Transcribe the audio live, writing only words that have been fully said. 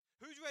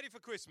ready for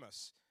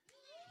Christmas?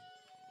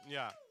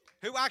 Yeah.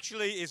 Who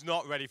actually is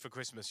not ready for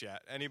Christmas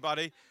yet?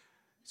 Anybody?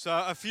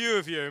 So a few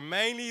of you,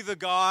 mainly the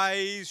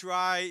guys,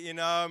 right? You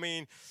know, I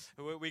mean,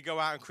 we go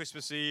out on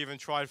Christmas Eve and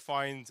try to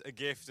find a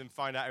gift and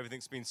find out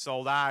everything's been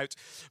sold out.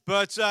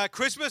 But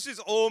Christmas is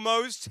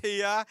almost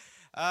here.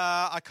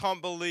 I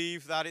can't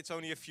believe that it's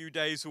only a few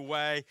days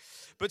away.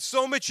 But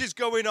so much is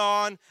going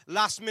on.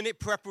 Last minute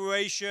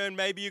preparation.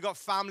 Maybe you got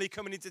family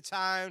coming into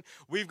town.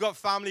 We've got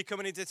family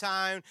coming into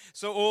town.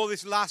 So all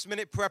this last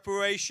minute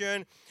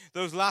preparation,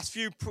 those last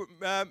few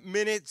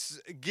minutes,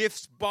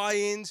 gifts,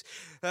 buy-ins.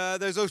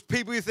 There's those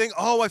people you think,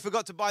 oh, I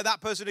forgot to buy that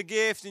person a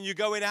gift. And you're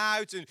going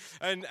out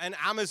and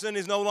Amazon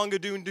is no longer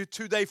doing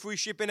 2-day free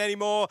shipping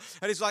anymore.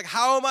 And it's like,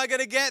 how am I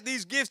going to get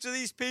these gifts to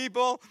these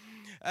people?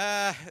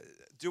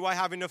 Do I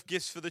have enough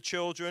gifts for the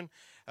children?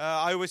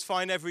 I always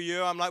find every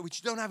year, I'm like, we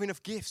just don't have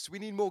enough gifts. We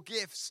need more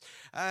gifts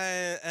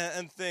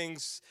and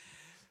things.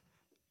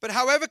 But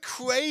however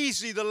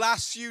crazy the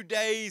last few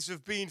days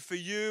have been for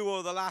you,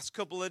 or the last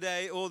couple of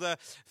days, or the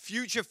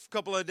future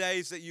couple of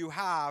days that you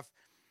have,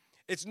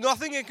 it's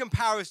nothing in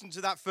comparison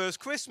to that first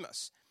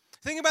Christmas.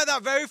 Think about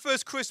that very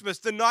first Christmas,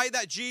 the night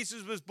that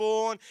Jesus was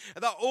born,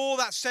 that all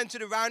that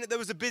centered around it. There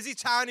was a busy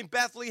town in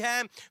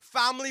Bethlehem.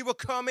 Family were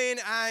coming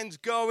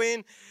and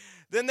going.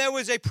 Then there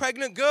was a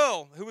pregnant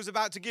girl who was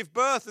about to give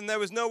birth, and there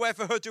was nowhere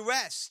for her to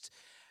rest.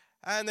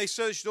 And they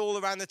searched all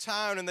around the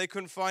town, and they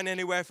couldn't find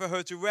anywhere for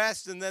her to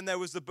rest. And then there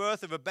was the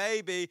birth of a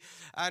baby,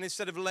 and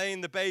instead of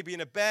laying the baby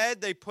in a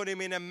bed, they put him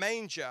in a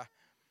manger.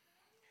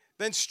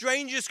 Then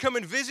strangers come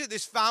and visit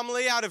this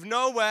family out of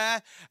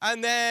nowhere,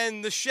 and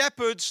then the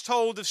shepherds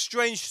told of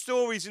strange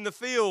stories in the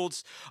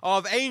fields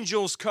of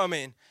angels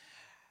coming.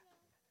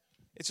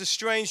 It's a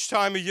strange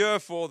time of year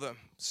for them.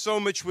 So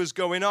much was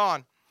going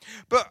on.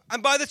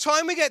 And by the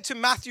time we get to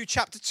Matthew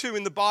chapter 2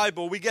 in the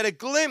Bible, we get a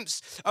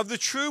glimpse of the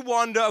true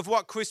wonder of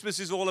what Christmas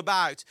is all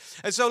about.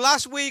 And so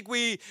last week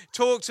we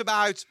talked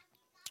about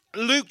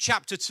Luke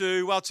chapter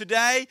 2. Well,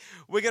 today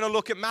we're going to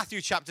look at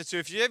Matthew chapter 2.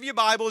 If you have your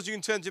Bibles, you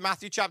can turn to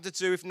Matthew chapter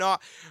 2. If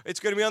not,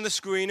 it's going to be on the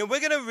screen. And we're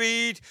going to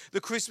read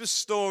the Christmas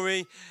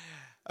story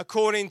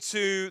according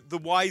to the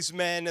wise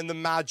men and the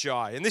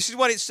Magi. And this is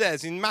what it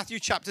says in Matthew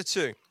chapter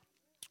 2.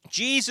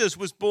 Jesus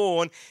was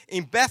born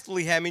in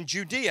Bethlehem in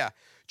Judea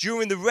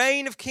during the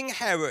reign of King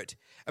Herod.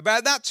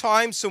 About that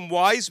time, some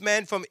wise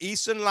men from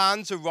eastern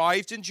lands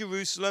arrived in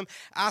Jerusalem,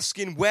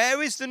 asking,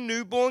 "Where is the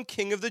newborn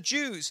King of the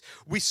Jews?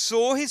 We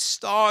saw his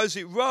star as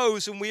it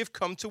rose, and we have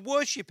come to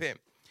worship him."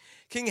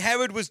 King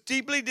Herod was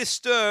deeply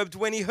disturbed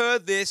when he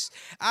heard this,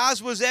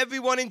 as was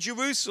everyone in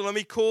Jerusalem.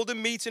 He called a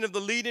meeting of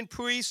the leading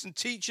priests and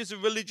teachers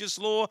of religious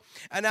law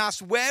and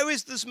asked, "Where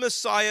is this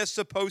Messiah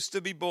supposed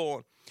to be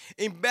born?"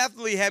 "In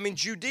Bethlehem in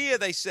Judea,"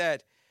 they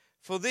said.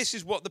 For this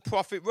is what the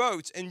prophet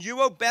wrote, "And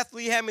you, O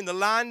Bethlehem, in the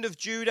land of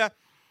Judah,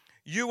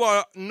 you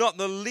are not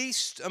the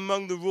least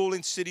among the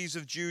ruling cities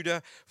of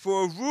Judah,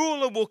 for a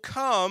ruler will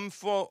come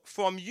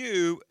from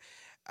you,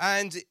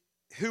 and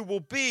who will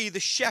be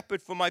the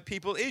shepherd for my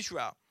people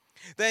Israel."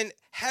 Then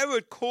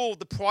Herod called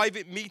the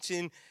private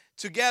meeting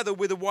together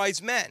with the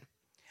wise men,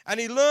 and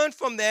he learned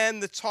from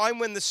them the time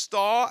when the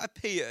star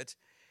appeared.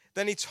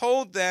 Then he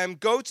told them,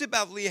 "Go to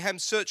Bethlehem,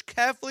 search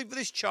carefully for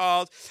this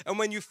child, and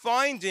when you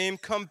find him,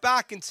 come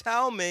back and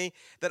tell me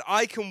that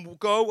I can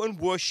go and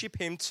worship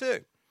him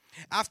too."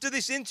 After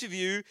this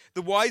interview,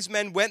 the wise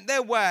men went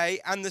their way,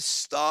 and the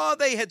star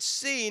they had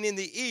seen in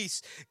the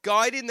east,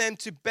 guiding them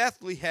to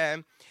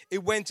Bethlehem,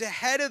 it went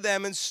ahead of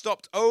them and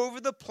stopped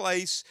over the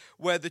place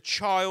where the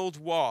child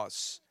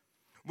was.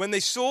 When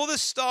they saw the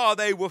star,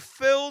 they were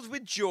filled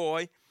with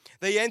joy.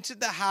 They entered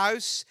the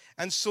house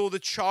and saw the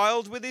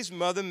child with his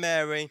mother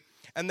Mary,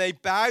 and they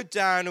bowed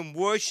down and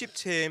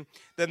worshipped him.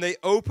 Then they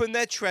opened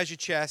their treasure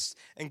chest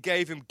and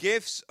gave him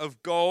gifts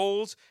of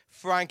gold,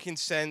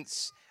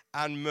 frankincense,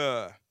 and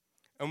myrrh.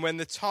 And when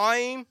the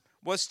time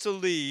was to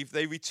leave,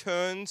 they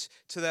returned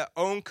to their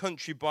own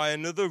country by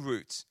another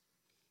route,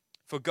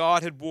 for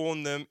God had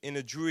warned them in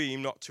a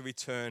dream not to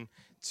return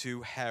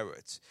to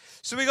Herod.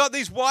 So we got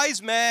these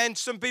wise men,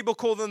 some people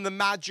call them the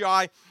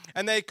Magi,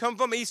 and they come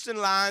from eastern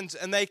lands,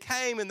 and they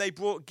came and they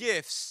brought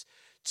gifts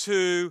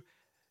to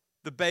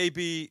the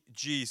baby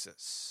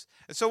Jesus.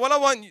 And so what I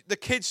want the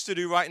kids to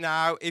do right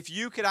now, if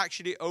you could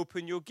actually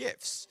open your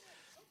gifts.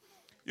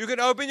 You can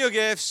open your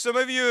gifts. Some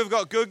of you have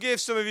got good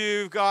gifts, some of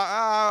you have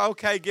got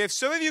okay gifts.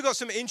 Some of you have got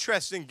some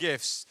interesting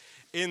gifts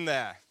in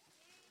there.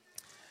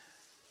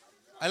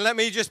 And let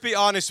me just be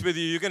honest with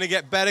you, you're going to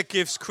get better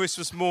gifts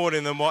Christmas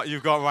morning than what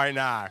you've got right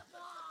now.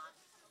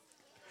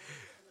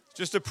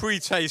 Just a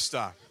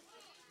pre-taster.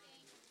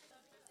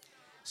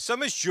 So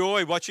much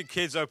joy watching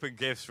kids open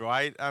gifts,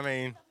 right? I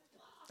mean,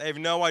 they have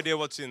no idea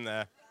what's in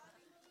there.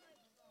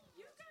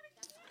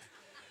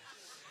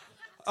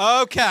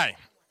 Okay.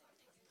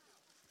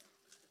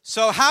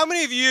 So how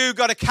many of you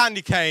got a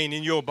candy cane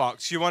in your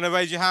box? You want to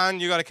raise your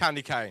hand? You got a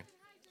candy cane.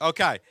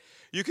 Okay.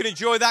 You can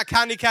enjoy that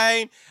candy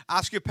cane.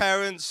 Ask your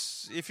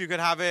parents if you could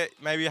have it.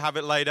 Maybe you have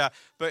it later,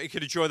 but you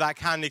could enjoy that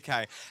candy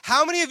cane.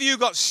 How many of you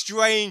got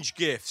strange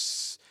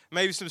gifts?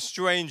 Maybe some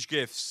strange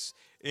gifts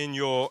in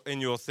your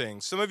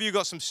thing. Some of you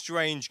got some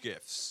strange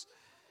gifts.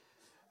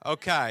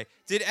 Okay.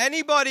 Did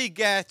anybody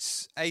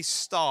get a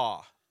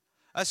star?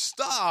 A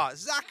star.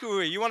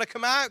 Zachary, you want to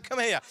come out? Come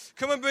here.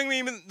 Come and bring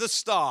me the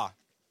star.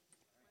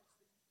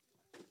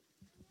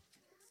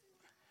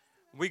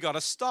 We got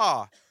a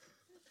star.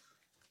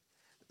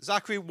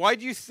 Zachary, why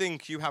do you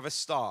think you have a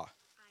star?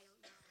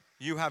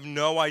 You have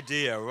no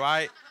idea,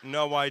 right?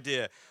 No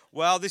idea.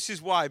 Well, this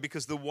is why.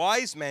 Because the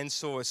wise men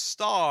saw a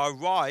star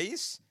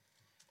rise,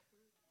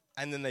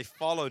 and then they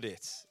followed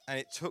it, and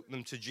it took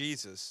them to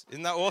Jesus.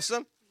 Isn't that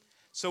awesome?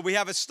 So we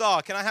have a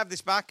star. Can I have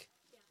this back?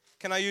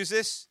 Can I use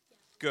this?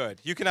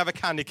 Good. You can have a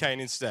candy cane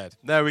instead.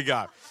 There we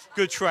go.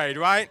 Good trade,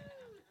 right?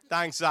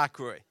 Thanks,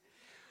 Zachary.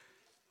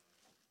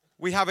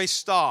 We have a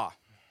star.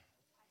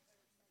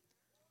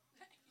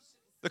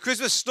 The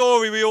Christmas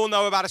story, we all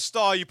know about a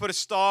star. You put a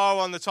star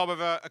on the top of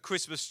a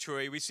Christmas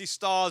tree. We see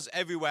stars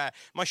everywhere.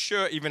 My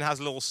shirt even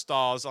has little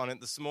stars on it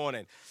this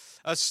morning.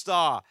 A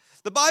star.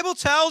 The Bible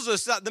tells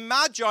us that the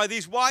Magi,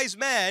 these wise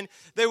men,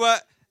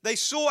 they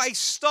saw a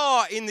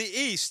star in the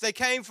east. They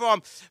came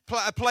from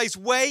a place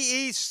way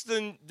east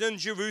than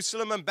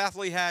Jerusalem and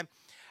Bethlehem.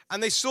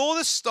 And they saw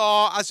the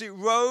star as it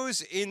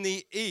rose in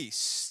the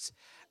east.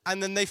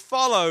 And then they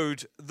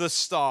followed the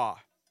star.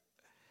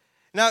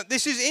 Now,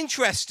 this is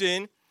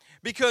interesting,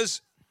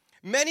 because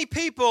many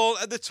people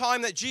at the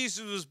time that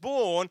Jesus was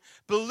born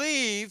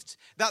believed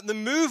that the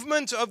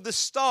movement of the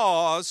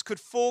stars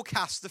could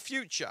forecast the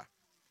future.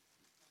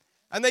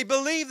 And they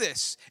believe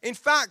this. In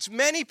fact,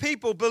 many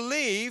people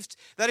believed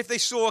that if they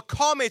saw a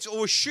comet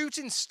or a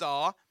shooting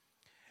star,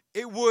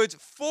 it would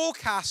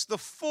forecast the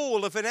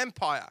fall of an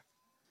empire.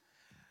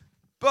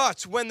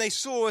 But when they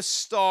saw a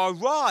star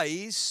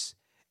rise,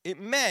 it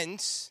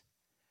meant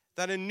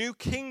that a new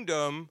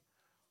kingdom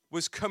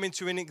was coming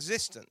to an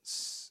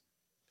existence.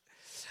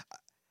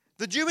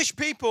 The Jewish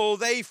people,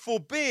 they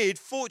forbid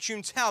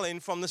fortune telling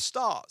from the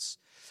stars.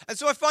 And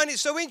so I find it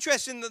so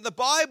interesting that the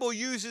Bible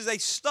uses a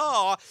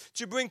star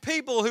to bring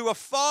people who are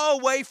far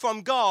away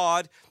from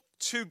God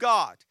to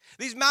God.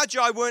 These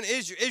Magi weren't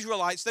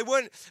Israelites. They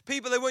weren't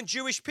people, they weren't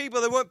Jewish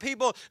people. They weren't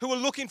people who were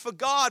looking for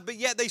God, but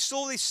yet they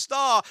saw this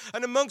star.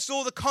 And amongst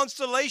all the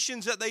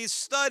constellations that they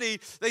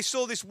studied, they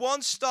saw this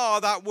one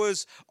star that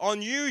was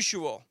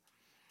unusual.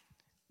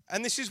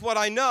 And this is what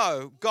I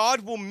know.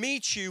 God will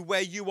meet you where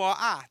you are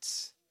at.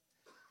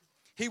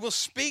 He will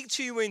speak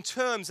to you in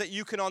terms that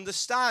you can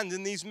understand.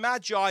 And these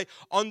Magi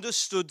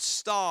understood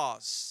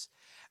stars.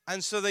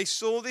 And so they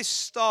saw this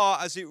star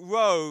as it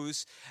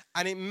rose,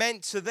 and it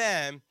meant to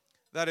them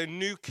that a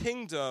new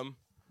kingdom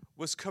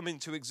was coming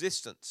to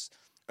existence.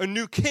 A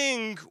new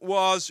king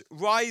was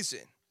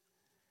rising.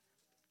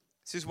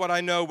 This is what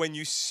I know. When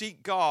you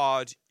seek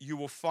God, you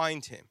will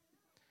find him.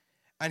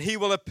 And he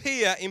will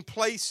appear in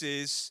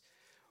places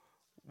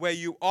where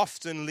you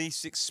often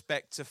least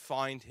expect to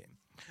find him.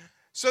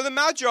 So the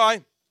Magi,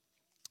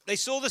 they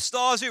saw the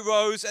stars, it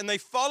rose, and they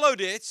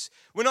followed it.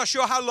 We're not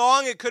sure how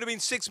long. It could have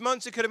been 6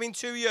 months. It could have been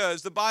 2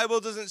 years. The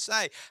Bible doesn't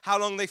say how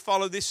long they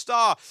followed this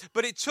star.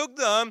 But it took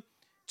them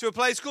to a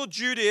place called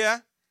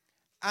Judea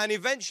and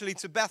eventually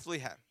to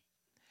Bethlehem.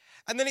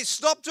 And then it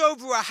stopped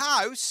over a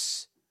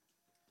house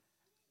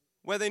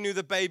where they knew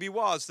the baby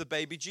was, the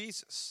baby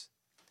Jesus.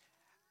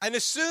 And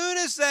as soon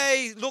as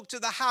they looked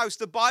at the house,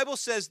 the Bible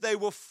says they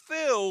were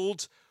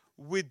filled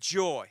with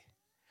joy.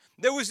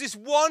 There was this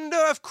wonder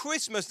of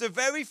Christmas, the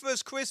very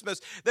first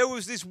Christmas. There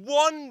was this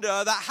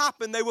wonder that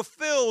happened. They were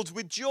filled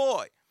with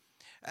joy.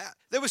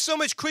 There was so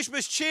much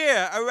Christmas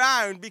cheer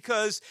around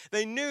because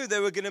they knew they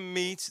were going to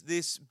meet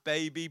this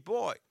baby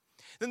boy.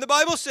 Then the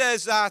Bible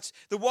says that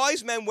the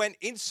wise men went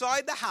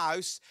inside the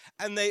house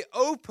and they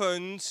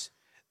opened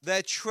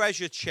their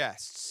treasure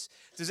chests.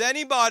 Does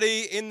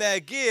anybody in their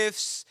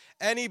gifts,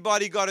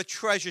 anybody got a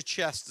treasure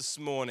chest this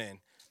morning?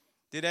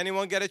 Did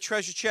anyone get a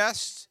treasure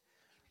chest?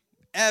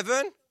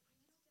 Evan?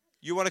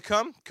 You want to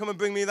come? Come and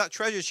bring me that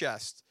treasure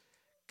chest.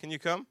 Can you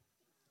come?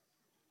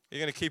 You're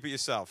going to keep it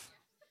yourself.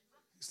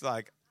 It's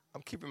like,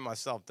 I'm keeping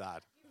myself,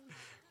 Dad.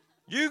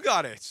 You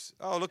got it.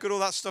 Oh, look at all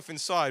that stuff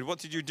inside. What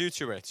did you do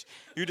to it?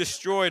 You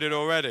destroyed it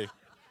already.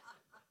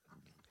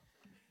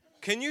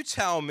 Can you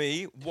tell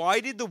me,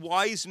 why did the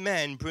wise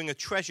men bring a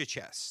treasure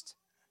chest?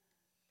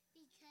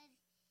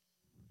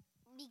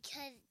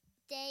 Because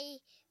they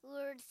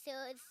were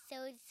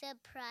so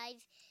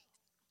surprised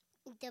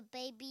the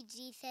baby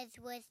Jesus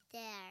was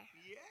there.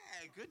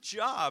 Yeah, good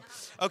job.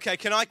 Okay,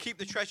 can I keep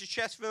the treasure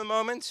chest for a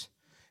moment?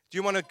 Do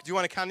you want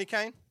a candy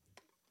cane?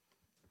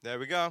 There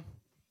we go.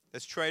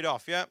 Let's trade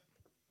off, yeah?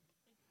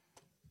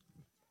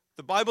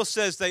 The Bible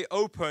says they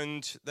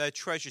opened their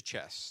treasure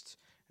chest.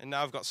 And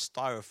now I've got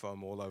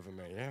styrofoam all over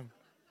me,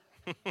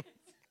 yeah?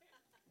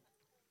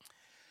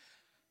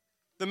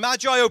 The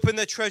Magi opened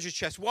their treasure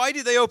chest. Why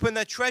did they open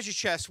their treasure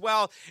chest?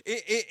 Well,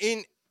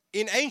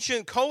 in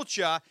ancient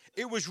culture,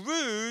 it was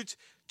rude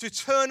to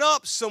turn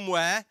up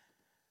somewhere,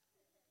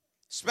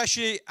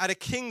 especially at a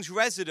king's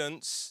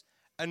residence,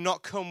 and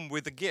not come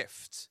with a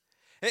gift.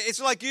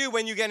 It's like you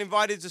when you get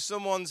invited to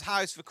someone's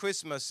house for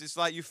Christmas. It's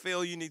like you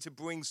feel you need to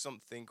bring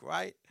something,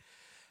 right?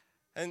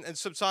 And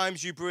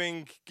sometimes you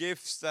bring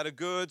gifts that are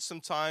good.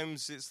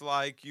 Sometimes it's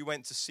like you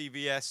went to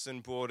CVS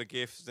and bought a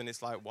gift, and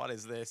it's like, what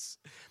is this?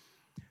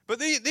 But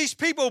these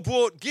people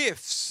brought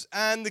gifts,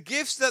 and the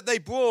gifts that they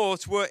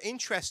brought were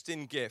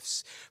interesting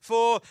gifts.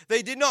 For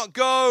they did not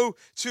go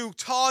to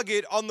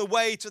Target on the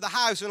way to the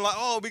house and like,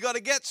 oh, we got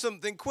to get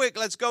something quick,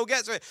 let's go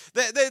get something.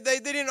 They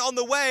didn't on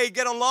the way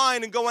get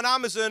online and go on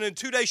Amazon and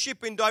 2-day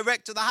shipping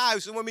direct to the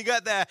house, and when we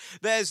get there,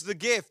 there's the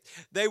gift.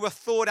 They were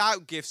thought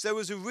out gifts. There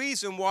was a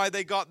reason why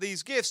they got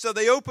these gifts. So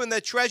they opened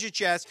their treasure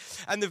chest,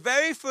 and the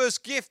very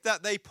first gift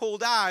that they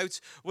pulled out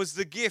was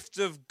the gift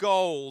of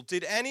gold.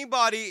 Did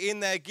anybody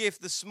in their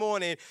gift this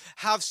morning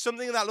have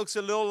something that looks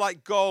a little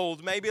like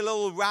gold, maybe a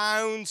little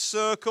round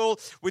circle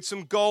with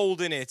some gold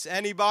in it?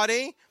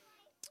 Anybody?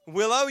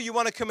 Willow, you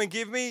want to come and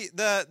give me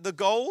the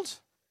gold?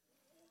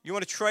 You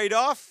want to trade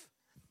off?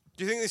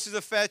 Do you think this is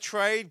a fair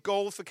trade,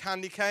 gold for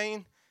candy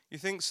cane? You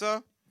think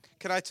so?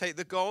 Can I take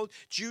the gold?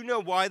 Do you know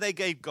why they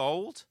gave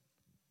gold?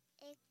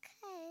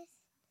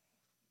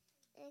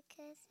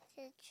 Because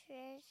the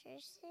treasure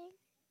thing.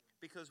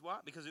 Because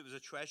what? Because it was a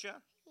treasure?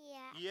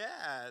 Yeah.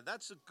 Yeah,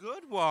 that's a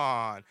good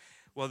one.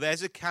 Well,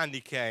 there's a candy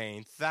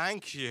cane.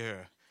 Thank you.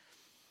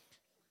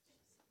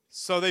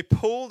 So they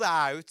pulled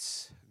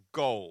out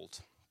gold.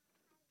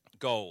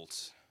 Gold.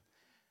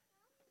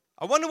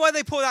 I wonder why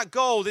they pulled out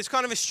gold. It's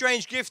kind of a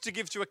strange gift to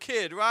give to a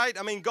kid, right?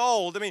 I mean,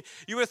 gold. I mean,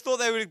 you would have thought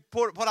they would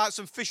put out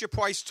some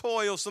Fisher-Price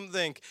toy or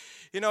something,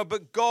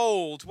 but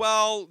gold.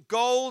 Well,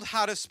 gold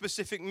had a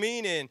specific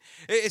meaning.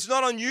 It's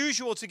not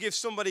unusual to give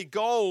somebody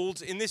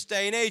gold in this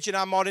day and age, in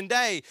our modern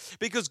day,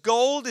 because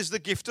gold is the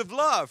gift of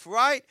love,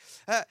 right?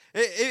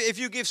 If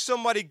you give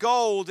somebody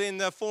gold in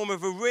the form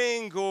of a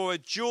ring or a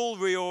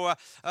jewelry or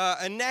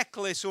a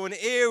necklace or an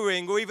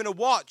earring or even a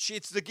watch,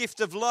 it's the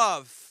gift of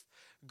love.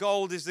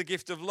 Gold is the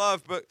gift of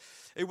love, but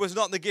it was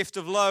not the gift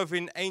of love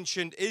in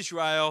ancient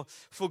Israel,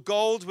 for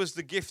gold was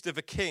the gift of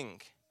a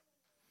king.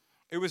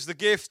 It was the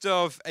gift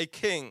of a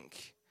king.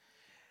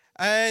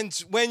 And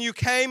when you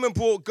came and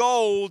brought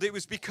gold, it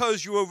was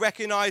because you were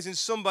recognizing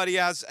somebody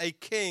as a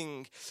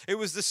king. It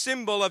was the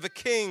symbol of a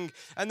king.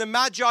 And the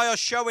Magi are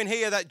showing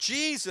here that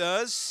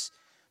Jesus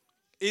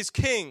is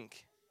king.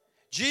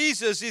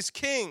 Jesus is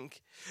king.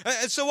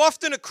 And so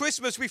often at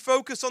Christmas, we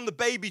focus on the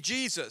baby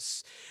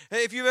Jesus.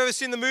 If you've ever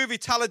seen the movie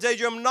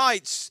Talladega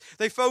Nights,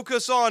 they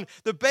focus on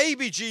the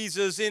baby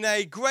Jesus in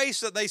a grace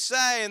that they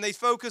say, and they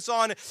focus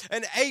on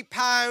an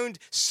 8-pound,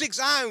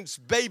 6-ounce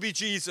baby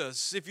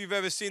Jesus, if you've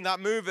ever seen that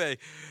movie.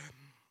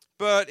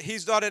 But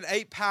he's not an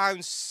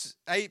 8-pound,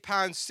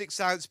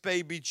 6-ounce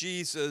baby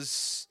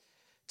Jesus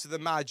to the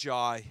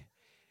Magi.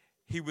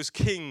 He was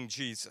King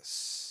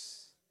Jesus.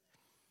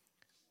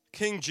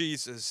 King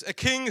Jesus, a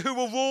king who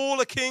will rule,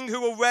 a king who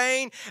will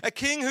reign, a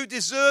king who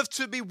deserved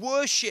to be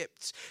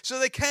worshipped. So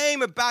they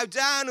came and bowed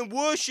down and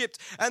worshipped,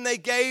 and they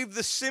gave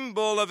the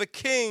symbol of a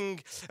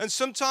king. And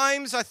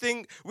sometimes I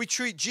think we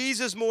treat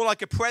Jesus more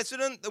like a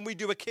president than we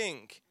do a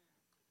king.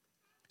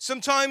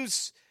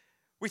 Sometimes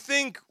we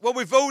think, well,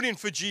 we're voting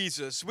for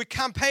Jesus, we're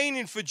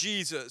campaigning for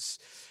Jesus.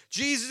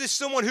 Jesus is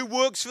someone who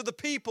works for the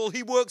people,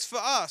 he works for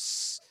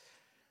us.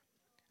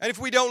 And if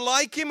we don't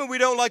like him and we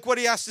don't like what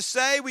he has to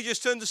say, we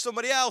just turn to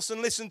somebody else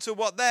and listen to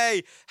what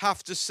they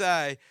have to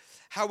say.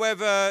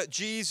 However,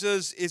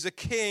 Jesus is a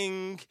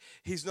king.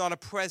 He's not a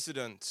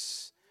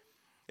president.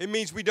 It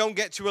means we don't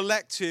get to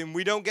elect him.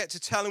 We don't get to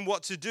tell him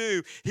what to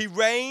do. He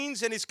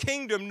reigns and his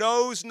kingdom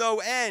knows no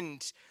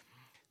end.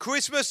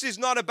 Christmas is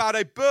not about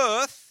a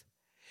birth.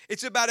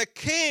 It's about a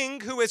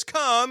king who has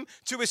come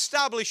to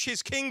establish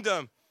his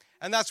kingdom.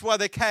 And that's why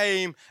they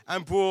came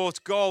and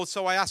brought gold.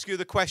 So I ask you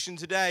the question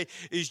today,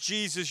 is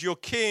Jesus your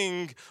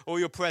king or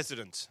your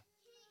president?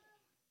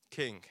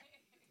 King.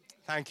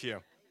 Thank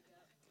you.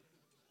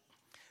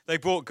 They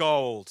brought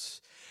gold.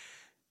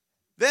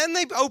 Then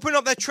they opened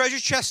up their treasure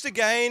chest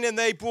again and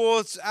they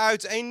brought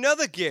out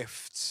another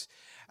gift.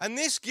 And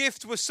this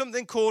gift was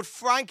something called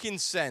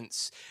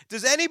frankincense.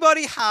 Does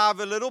anybody have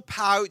a little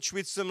pouch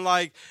with some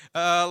light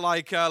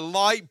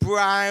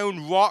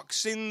brown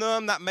rocks in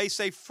them that may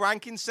say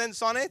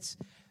frankincense on it?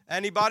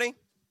 Anybody?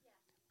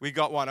 We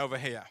got one over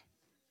here.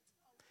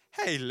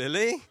 Hey,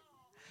 Lily.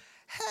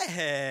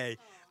 Hey.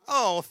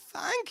 Oh,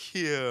 thank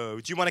you.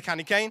 Do you want a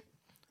candy cane?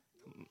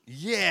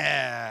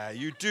 Yeah,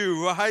 you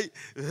do, right?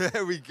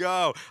 There we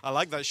go. I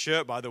like that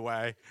shirt, by the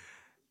way.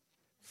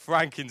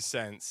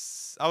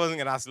 Frankincense. I wasn't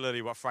going to ask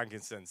Lily what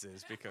frankincense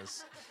is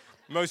because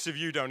most of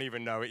you don't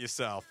even know it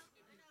yourself.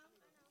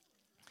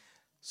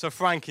 So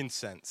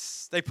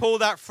frankincense. They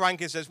pulled out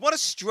frankincense. What a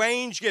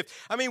strange gift.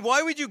 I mean,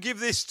 why would you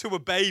give this to a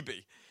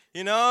baby?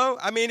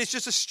 I mean, it's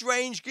just a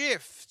strange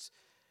gift.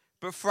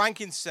 But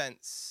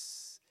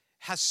frankincense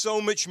has so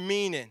much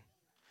meaning.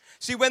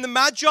 See, when the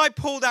Magi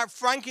pulled out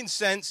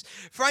frankincense,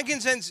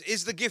 frankincense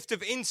is the gift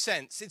of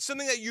incense. It's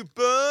something that you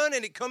burn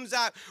and it comes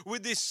out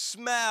with this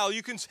smell.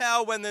 You can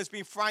tell when there's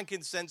been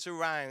frankincense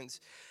around.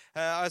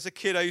 As a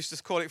kid, I used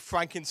to call it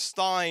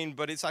Frankenstein,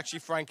 but it's actually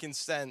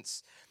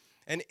frankincense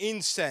and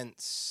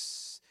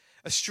incense.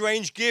 A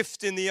strange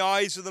gift in the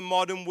eyes of the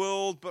modern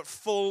world, but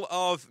full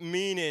of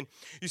meaning.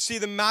 You see,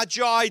 the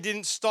Magi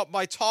didn't stop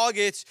by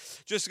Target,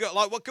 just go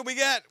like, what can we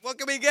get? What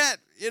can we get?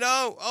 You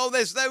know, oh,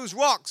 there's those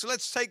rocks.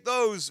 Let's take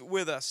those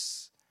with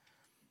us.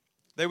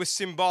 They were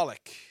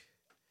symbolic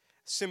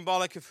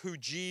of who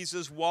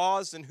Jesus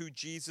was and who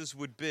Jesus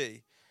would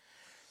be.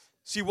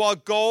 See, while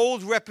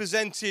gold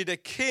represented a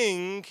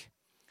king,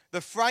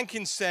 the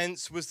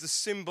frankincense was the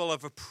symbol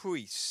of a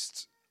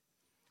priest.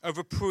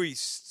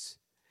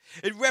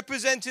 It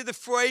represented the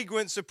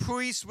fragrance a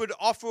priest would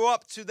offer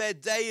up to their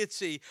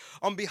deity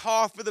on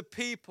behalf of the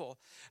people.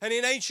 And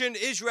in ancient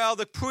Israel,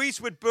 the priest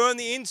would burn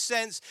the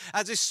incense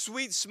as a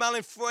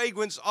sweet-smelling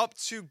fragrance up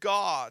to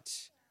God.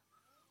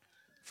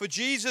 For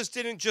Jesus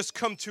didn't just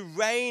come to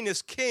reign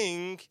as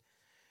king.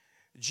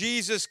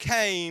 Jesus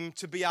came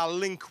to be our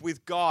link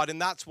with God,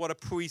 and that's what a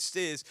priest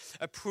is.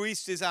 A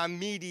priest is our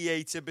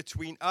mediator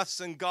between us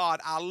and God,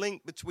 our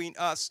link between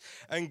us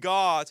and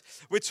God.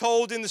 We're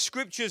told in the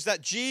scriptures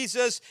that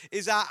Jesus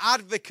is our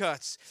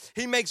advocate.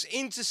 He makes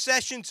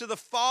intercession to the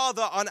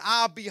Father on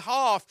our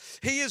behalf.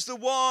 He is the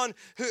one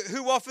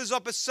who offers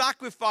up a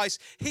sacrifice.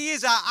 He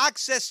is our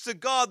access to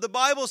God. The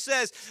Bible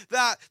says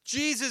that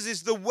Jesus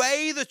is the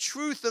way, the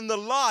truth, and the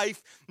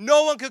life.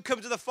 No one can come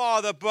to the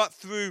Father but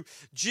through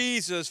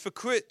Jesus. For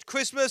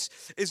Christmas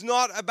is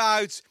not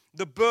about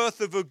the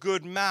birth of a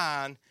good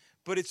man,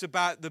 but it's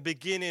about the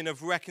beginning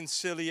of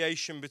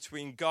reconciliation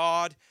between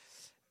God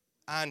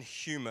and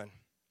human.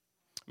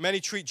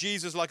 Many treat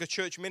Jesus like a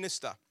church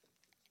minister,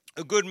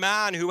 a good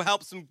man who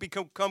helps them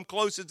come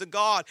closer to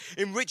God,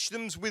 enrich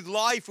them with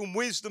life and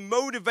wisdom,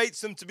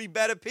 motivates them to be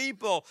better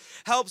people,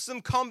 helps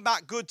them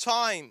combat good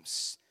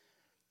times.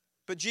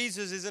 But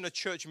Jesus isn't a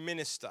church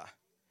minister.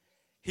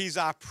 He's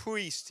our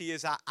priest. He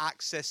is our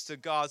access to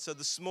God. So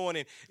this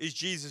morning, is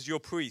Jesus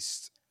your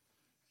priest?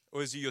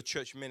 Or is he your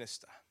church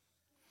minister?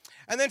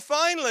 And then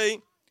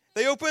finally,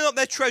 they opened up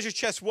their treasure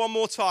chest one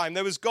more time.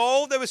 There was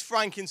gold, there was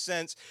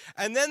frankincense.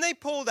 And then they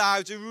pulled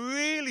out a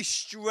really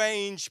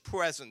strange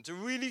present, a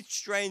really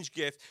strange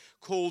gift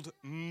called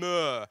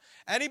myrrh.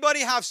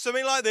 Anybody have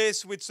something like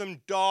this with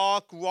some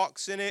dark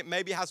rocks in it?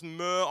 Maybe it has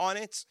myrrh on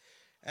it?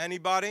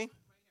 Anybody?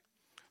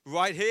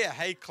 Right here.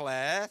 Hey,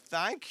 Claire.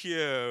 Thank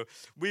you.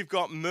 We've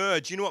got myrrh.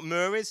 Do you know what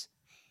myrrh is?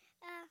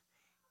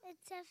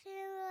 It's something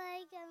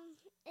like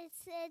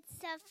it's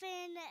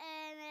something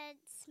and it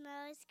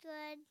smells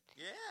good.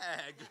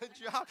 Yeah, good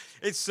job.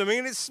 It's something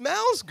and it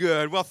smells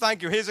good. Well,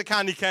 thank you. Here's a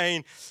candy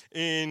cane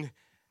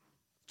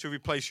to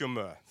replace your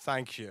myrrh.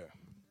 Thank you.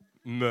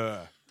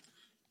 Myrrh.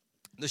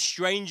 The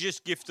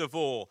strangest gift of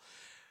all,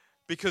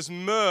 because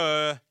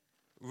myrrh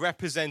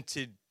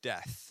represented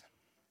death.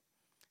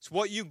 It's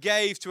what you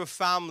gave to a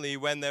family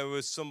when there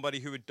was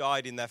somebody who had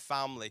died in their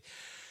family.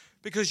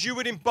 Because you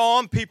would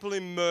embalm people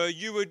in myrrh,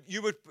 you would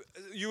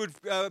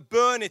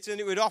burn it, and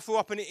it would offer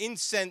up an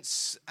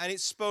incense, and it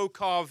spoke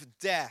of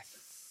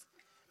death.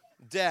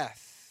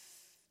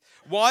 Death.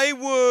 Why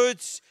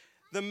would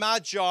the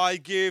Magi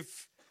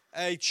give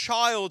a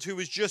child who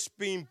was just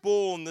being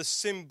born the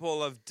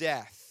symbol of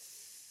death?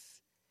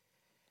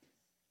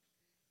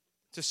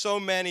 To so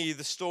many,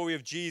 the story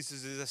of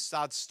Jesus is a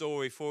sad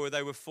story, for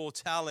they were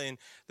foretelling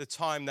the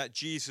time that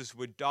Jesus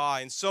would die.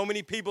 And so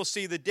many people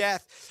see the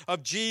death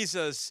of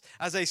Jesus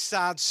as a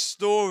sad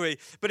story,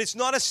 but it's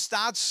not a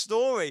sad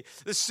story.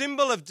 The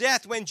symbol of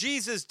death when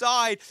Jesus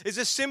died is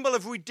a symbol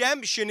of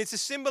redemption. It's a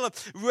symbol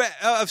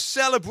of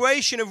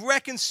celebration, of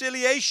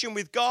reconciliation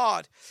with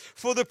God.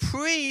 For the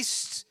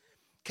priest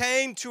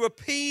came to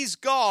appease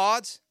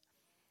God.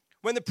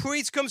 When the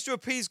priest comes to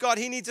appease God,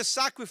 he needs a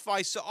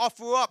sacrifice to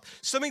offer up,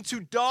 something to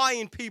die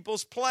in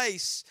people's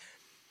place.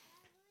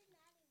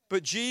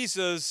 But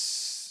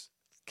Jesus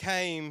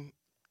came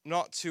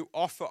not to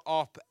offer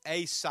up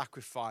a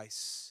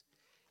sacrifice.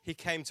 He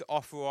came to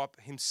offer up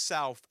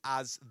himself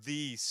as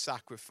the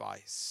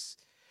sacrifice.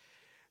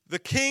 The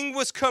king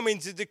was coming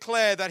to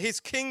declare that his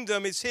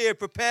kingdom is here,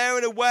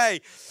 preparing a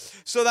way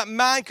so that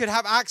man could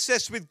have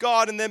access with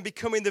God and then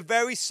becoming the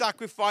very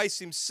sacrifice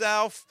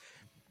himself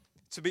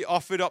to be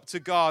offered up to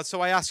God.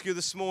 So I ask you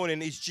this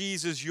morning, is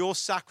Jesus your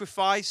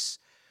sacrifice,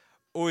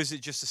 or is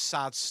it just a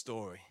sad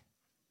story?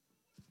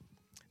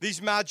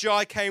 These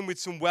Magi came with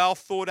some well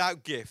thought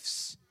out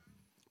gifts,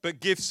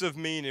 but gifts of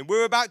meaning.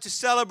 We're about to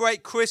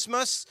celebrate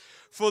Christmas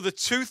for the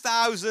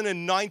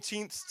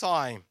 2019th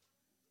time.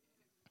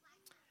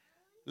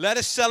 Let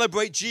us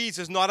celebrate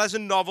Jesus not as a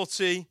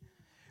novelty,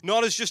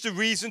 not as just a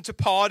reason to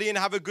party and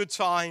have a good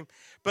time,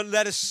 but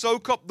let us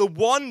soak up the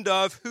wonder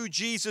of who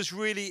Jesus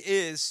really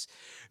is.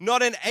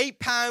 Not an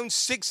 8-pound,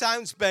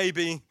 6-ounce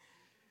baby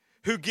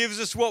who gives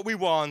us what we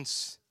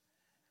want,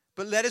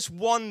 but let us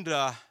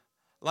wonder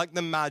like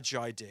the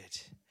Magi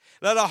did.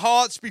 Let our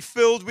hearts be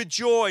filled with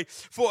joy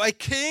for a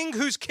king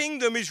whose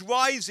kingdom is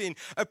rising,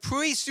 a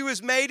priest who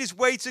has made his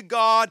way to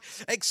God,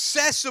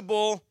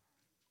 accessible,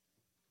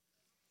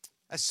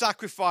 a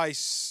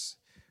sacrifice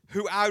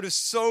who out of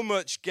so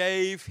much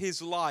gave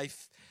his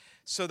life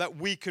so that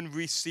we can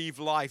receive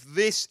life.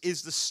 This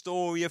is the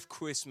story of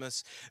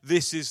Christmas.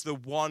 This is the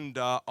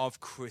wonder of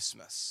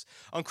Christmas.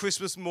 On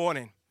Christmas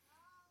morning,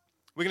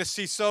 we're going to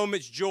see so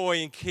much joy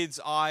in kids'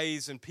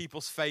 eyes and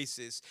people's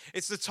faces.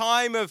 It's the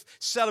time of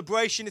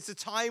celebration. It's a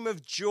time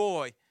of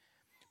joy.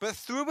 But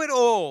through it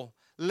all,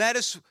 let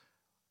us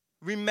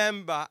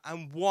remember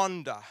and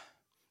wonder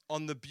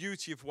on the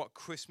beauty of what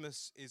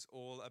Christmas is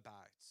all about.